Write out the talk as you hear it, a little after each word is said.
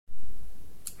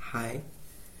Hi,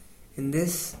 in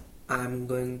this I'm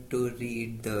going to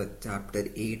read the chapter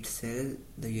 8 Cell,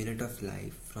 the Unit of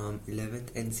Life from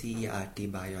 11th NCERT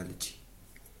Biology.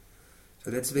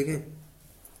 So let's begin.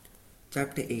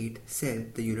 Chapter 8 Cell,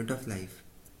 the Unit of Life.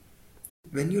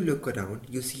 When you look around,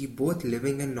 you see both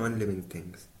living and non-living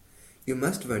things. You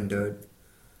must wonder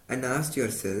and ask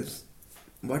yourselves,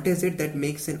 what is it that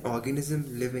makes an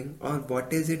organism living, or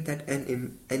what is it that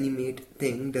an inanimate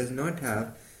thing does not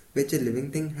have which a living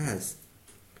thing has?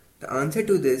 The answer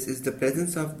to this is the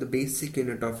presence of the basic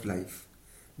unit of life,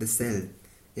 the cell,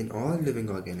 in all living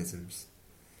organisms.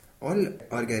 All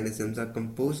organisms are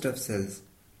composed of cells.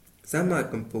 Some are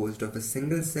composed of a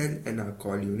single cell and are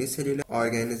called unicellular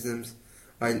organisms,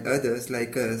 while others,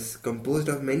 like us, composed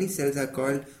of many cells are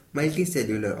called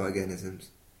multicellular organisms.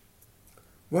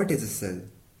 What is a cell?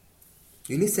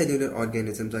 Unicellular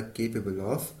organisms are capable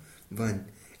of 1.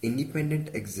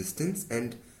 Independent existence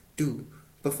and 2.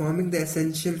 Performing the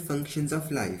essential functions of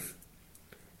life.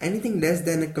 Anything less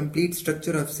than a complete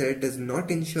structure of cell does not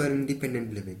ensure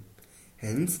independent living.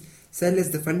 Hence, cell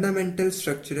is the fundamental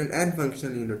structural and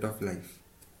functional unit of life.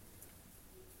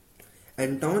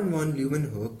 Anton von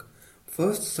Leeuwenhoek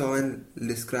first saw and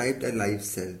described a live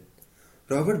cell.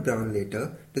 Robert Brown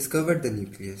later discovered the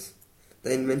nucleus.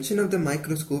 The invention of the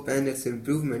microscope and its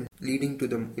improvement leading to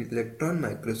the electron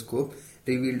microscope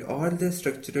revealed all the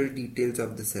structural details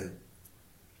of the cell.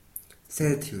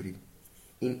 Cell theory.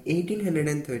 In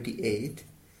 1838,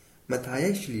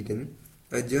 Matthias Schleiden,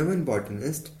 a German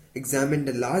botanist, examined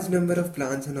a large number of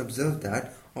plants and observed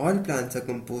that all plants are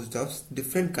composed of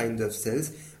different kinds of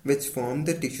cells which form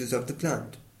the tissues of the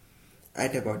plant.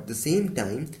 At about the same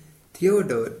time,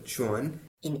 Theodore Schwann,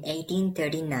 in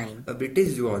 1839, a British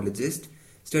zoologist,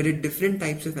 studied different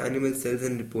types of animal cells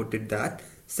and reported that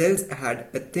cells had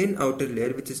a thin outer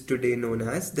layer which is today known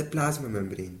as the plasma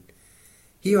membrane.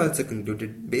 He also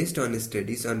concluded, based on his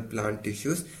studies on plant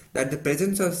tissues, that the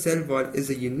presence of cell wall is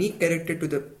a unique character to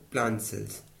the plant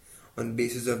cells. On the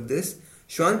basis of this,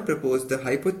 Schwann proposed the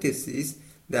hypothesis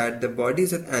that the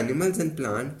bodies of animals and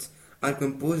plants are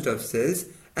composed of cells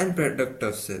and product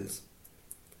of cells.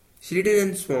 Schleiden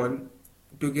and Schwann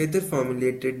together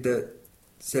formulated the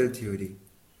cell theory.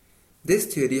 This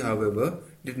theory, however,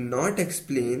 did not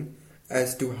explain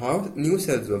as to how new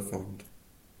cells were formed.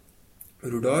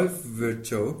 Rudolf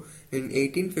Virchow in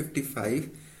 1855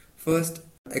 first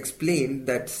explained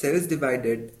that cells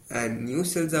divided and new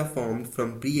cells are formed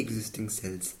from pre-existing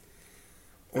cells.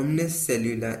 Omnis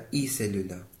cellula e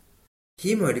cellula.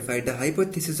 He modified the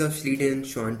hypothesis of Schleiden and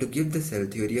Schwann to give the cell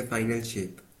theory a final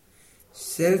shape.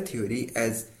 Cell theory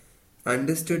as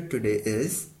understood today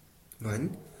is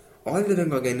 1. All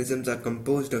living organisms are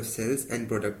composed of cells and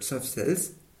products of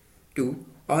cells. 2.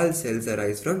 All cells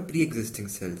arise from pre-existing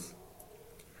cells.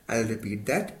 I'll repeat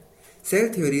that. Cell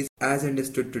theory as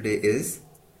understood today is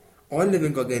all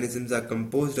living organisms are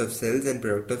composed of cells and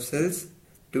product of cells.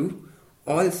 2.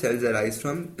 All cells arise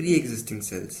from pre-existing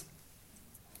cells.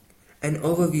 An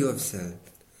overview of cell.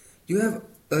 You have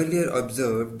earlier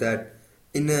observed that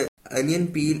in an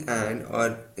onion peel and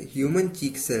or human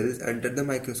cheek cells under the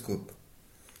microscope.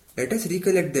 Let us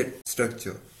recollect that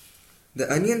structure. The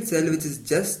onion cell, which is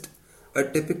just a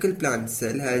typical plant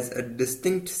cell, has a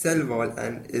distinct cell wall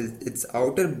and is its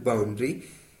outer boundary,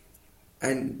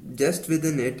 and just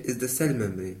within it is the cell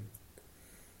membrane.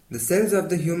 The cells of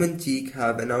the human cheek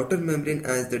have an outer membrane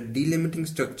as the delimiting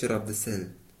structure of the cell.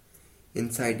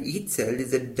 Inside each cell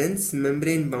is a dense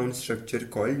membrane-bound structure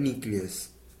called nucleus.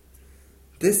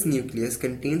 This nucleus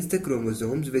contains the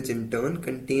chromosomes, which in turn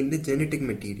contain the genetic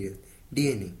material,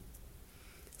 DNA.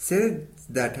 Cells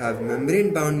that have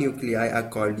membrane-bound nuclei are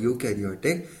called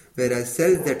eukaryotic, whereas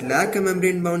cells that lack a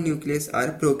membrane-bound nucleus are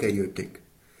prokaryotic.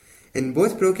 In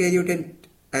both prokaryotic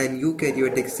and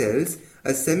eukaryotic cells,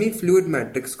 a semi-fluid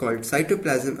matrix called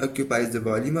cytoplasm occupies the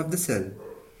volume of the cell.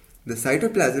 The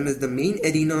cytoplasm is the main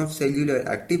arena of cellular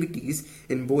activities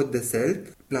in both the cell,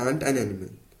 plant and animal.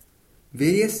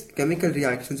 Various chemical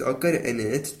reactions occur in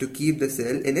it to keep the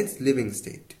cell in its living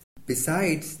state.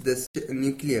 Besides the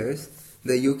nucleus,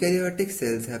 the eukaryotic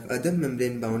cells have other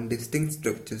membrane-bound distinct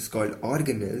structures called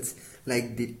organelles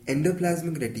like the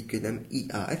endoplasmic reticulum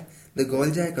ER, the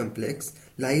Golgi complex,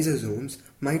 lysosomes,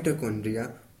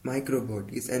 mitochondria,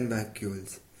 microbodies and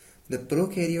vacuoles. The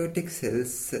prokaryotic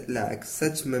cells lack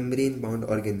such membrane-bound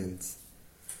organelles.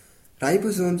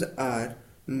 Ribosomes are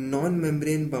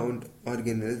non-membrane-bound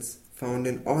organelles found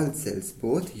in all cells,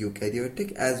 both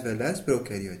eukaryotic as well as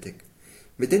prokaryotic.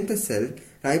 Within the cell,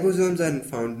 ribosomes are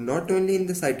found not only in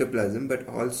the cytoplasm but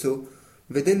also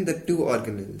within the two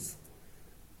organelles,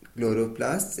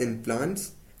 chloroplasts in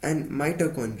plants and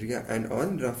mitochondria and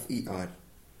on rough ER.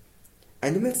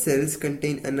 Animal cells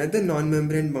contain another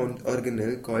non-membrane bound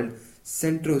organelle called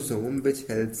centrosome which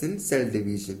helps in cell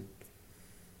division.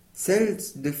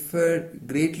 Cells differ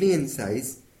greatly in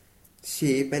size,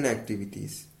 shape and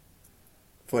activities.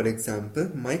 For example,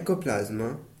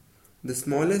 mycoplasma, the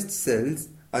smallest cells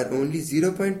are only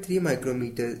 0.3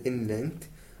 micrometers in length,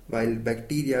 while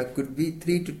bacteria could be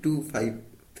 3 to 5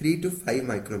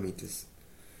 micrometers.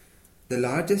 The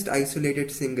largest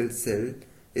isolated single cell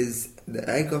is the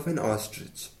egg of an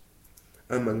ostrich.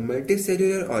 Among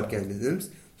multicellular organisms,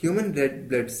 human red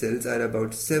blood cells are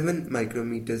about 7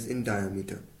 micrometers in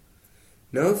diameter.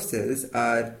 Nerve cells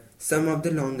are some of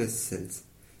the longest cells.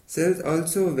 Cells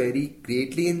also vary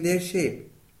greatly in their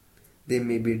shape. They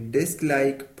may be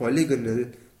disc-like,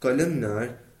 polygonal,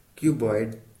 columnar,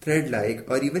 cuboid, thread-like,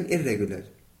 or even irregular.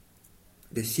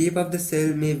 The shape of the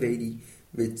cell may vary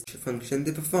which function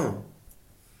they perform.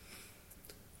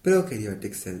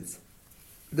 Prokaryotic cells.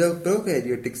 The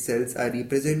prokaryotic cells are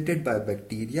represented by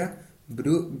bacteria,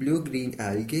 blue-green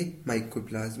algae,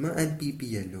 mycoplasma, and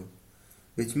PP yellow,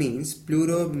 which means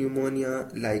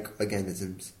pleuropneumonia-like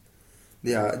organisms.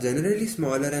 They are generally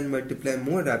smaller and multiply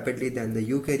more rapidly than the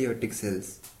eukaryotic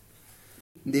cells.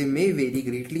 They may vary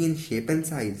greatly in shape and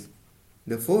size.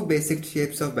 The four basic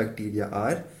shapes of bacteria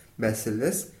are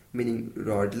bacillus, meaning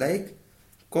rod-like,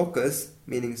 coccus,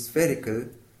 meaning spherical,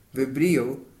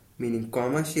 vibrio, meaning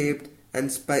comma-shaped, and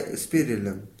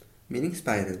spirillum, meaning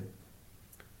spiral.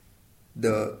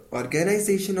 The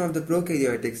organization of the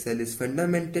prokaryotic cell is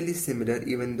fundamentally similar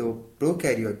even though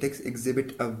prokaryotics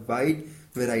exhibit a wide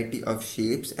variety of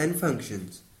shapes and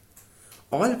functions.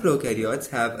 All prokaryotes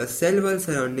have a cell wall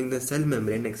surrounding the cell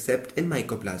membrane except in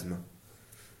mycoplasma.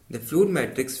 The fluid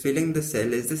matrix filling the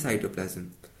cell is the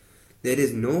cytoplasm. There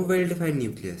is no well-defined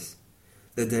nucleus.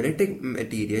 The genetic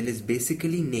material is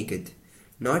basically naked,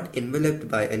 not enveloped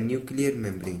by a nuclear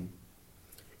membrane.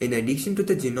 In addition to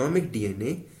the genomic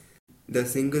DNA, the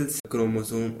single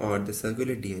chromosome or the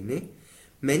circular DNA,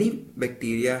 many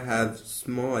bacteria have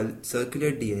small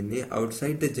circular DNA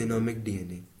outside the genomic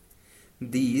DNA.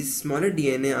 These smaller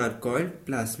DNA are called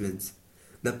plasmids.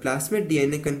 The plasmid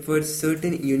DNA confers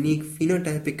certain unique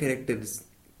phenotypic characters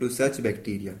to such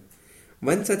bacteria.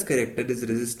 One such character is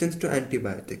resistance to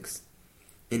antibiotics.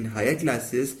 In higher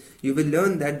classes, you will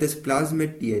learn that this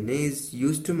plasmid DNA is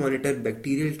used to monitor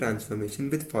bacterial transformation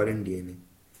with foreign DNA.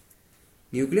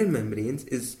 Nuclear membranes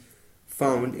is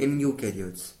found in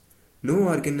eukaryotes. No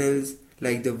organelles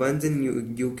like the ones in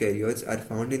eukaryotes are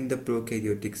found in the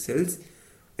prokaryotic cells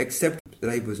except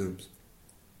ribosomes.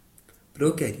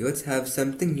 Prokaryotes have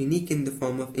something unique in the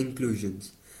form of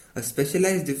inclusions. A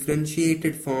specialized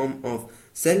differentiated form of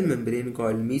cell membrane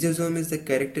called mesosome is the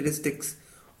characteristics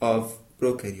of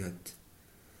prokaryotes.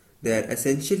 They are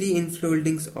essentially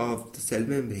enfoldings of the cell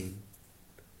membrane.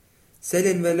 Cell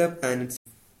envelope and its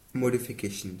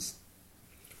modifications.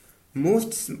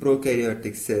 Most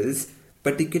prokaryotic cells,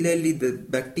 particularly the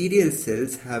bacterial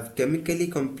cells, have chemically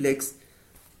complex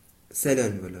cell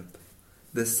envelope.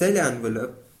 The cell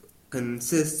envelope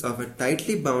consists of a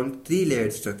tightly bound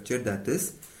three-layered structure, that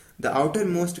is, the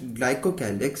outermost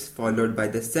glycocalyx followed by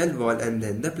the cell wall and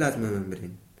then the plasma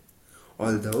membrane.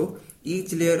 Although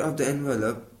each layer of the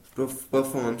envelope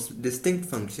performs distinct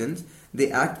functions,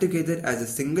 they act together as a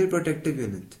single protective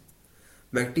unit.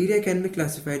 Bacteria can be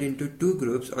classified into two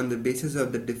groups on the basis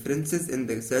of the differences in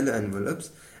the cell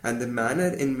envelopes and the manner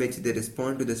in which they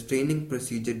respond to the staining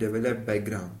procedure developed by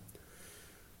Gram.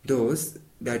 Those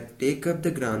that take up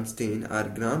the Gram stain are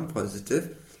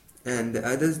Gram-positive and the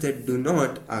others that do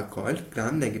not are called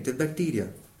Gram-negative bacteria.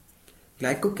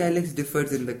 Glycocalyx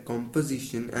differs in the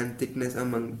composition and thickness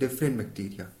among different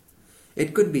bacteria.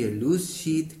 It could be a loose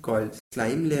sheath called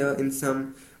slime layer in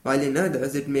some, while in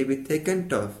others it may be thick and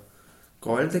tough,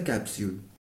 called the capsule.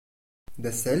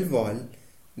 The cell wall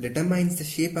determines the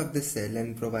shape of the cell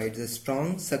and provides a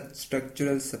strong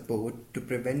structural support to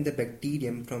prevent the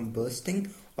bacterium from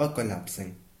bursting or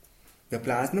collapsing. The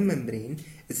plasma membrane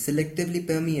is selectively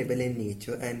permeable in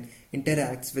nature and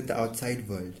interacts with the outside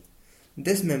world.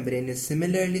 This membrane is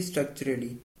similarly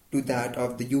structurally to that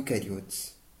of the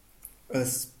eukaryotes. A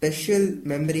special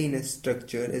membranous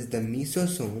structure is the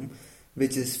mesosome,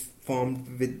 which is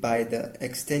formed by the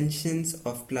extensions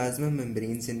of plasma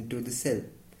membranes into the cell.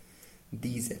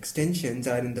 These extensions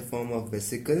are in the form of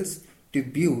vesicles,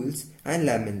 tubules, and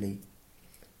lamellae.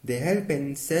 They help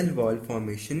in cell wall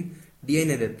formation,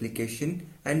 DNA replication,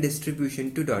 and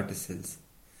distribution to daughter cells.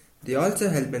 They also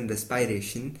help in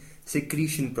respiration,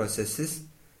 secretion processes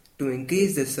to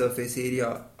increase the surface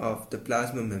area of the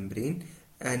plasma membrane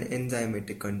and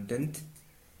enzymatic content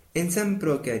In some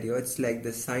prokaryotes like the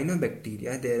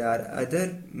cyanobacteria, there are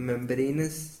other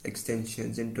membranous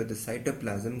extensions into the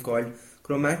cytoplasm called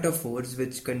chromatophores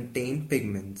which contain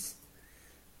pigments.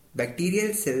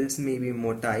 Bacterial cells may be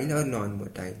motile or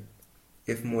non-motile.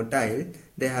 If motile,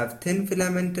 they have thin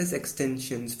filamentous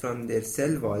extensions from their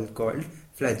cell wall called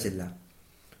flagella.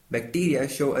 Bacteria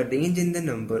show a range in the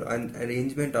number and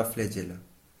arrangement of flagella.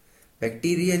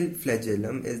 Bacterial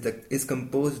flagellum is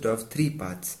composed of three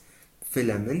parts: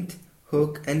 filament,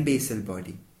 hook, and basal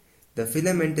body. The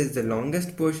filament is the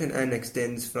longest portion and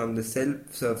extends from the cell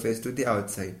surface to the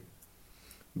outside.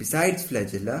 Besides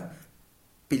flagella,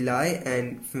 pili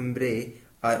and fimbriae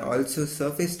are also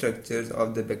surface structures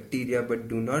of the bacteria but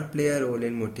do not play a role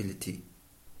in motility.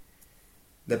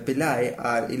 The pili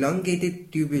are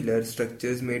elongated tubular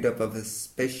structures made up of a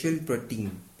special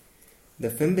protein. The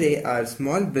fimbriae are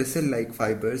small bristle-like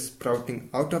fibers sprouting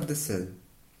out of the cell.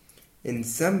 In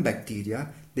some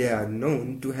bacteria, they are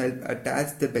known to help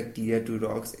attach the bacteria to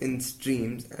rocks in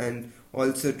streams and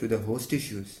also to the host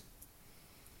tissues.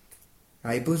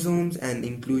 Ribosomes and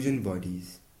inclusion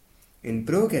bodies. In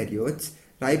prokaryotes,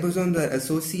 ribosomes are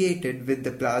associated with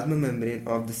the plasma membrane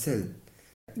of the cell.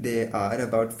 They are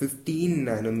about 15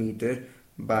 nanometer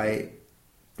by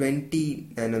 20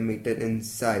 nanometer in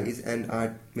size and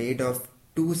are made of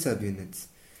two subunits,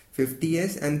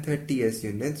 50S and 30S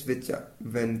units, which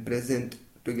when present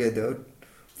together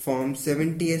form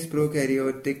 70S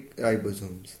prokaryotic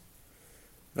ribosomes.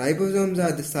 Ribosomes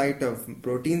are the site of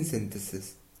protein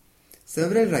synthesis.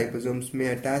 Several ribosomes may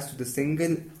attach to the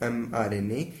single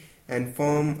mRNA and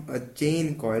form a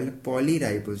chain called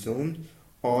polyribosome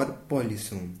or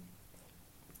polysome.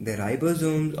 The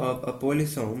ribosomes of a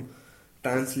polysome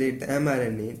translate the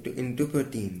mRNA into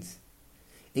proteins.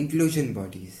 Inclusion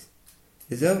bodies.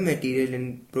 Reserve material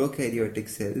in prokaryotic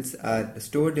cells are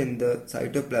stored in the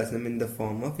cytoplasm in the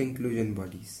form of inclusion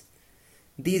bodies.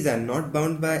 These are not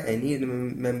bound by any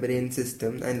membrane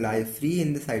system and lie free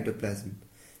in the cytoplasm.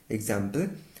 Example: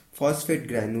 phosphate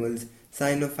granules,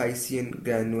 cyanophycean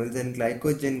granules, and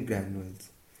glycogen granules.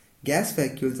 Gas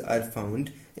vacuoles are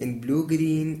found in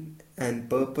blue-green and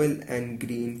purple and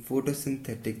green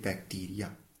photosynthetic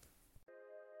bacteria.